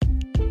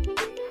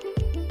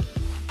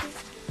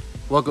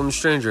Welcome to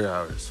Stranger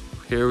Hours.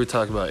 Here we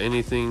talk about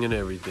anything and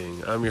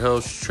everything. I'm your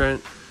host,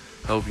 Trent.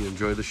 I hope you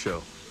enjoy the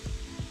show.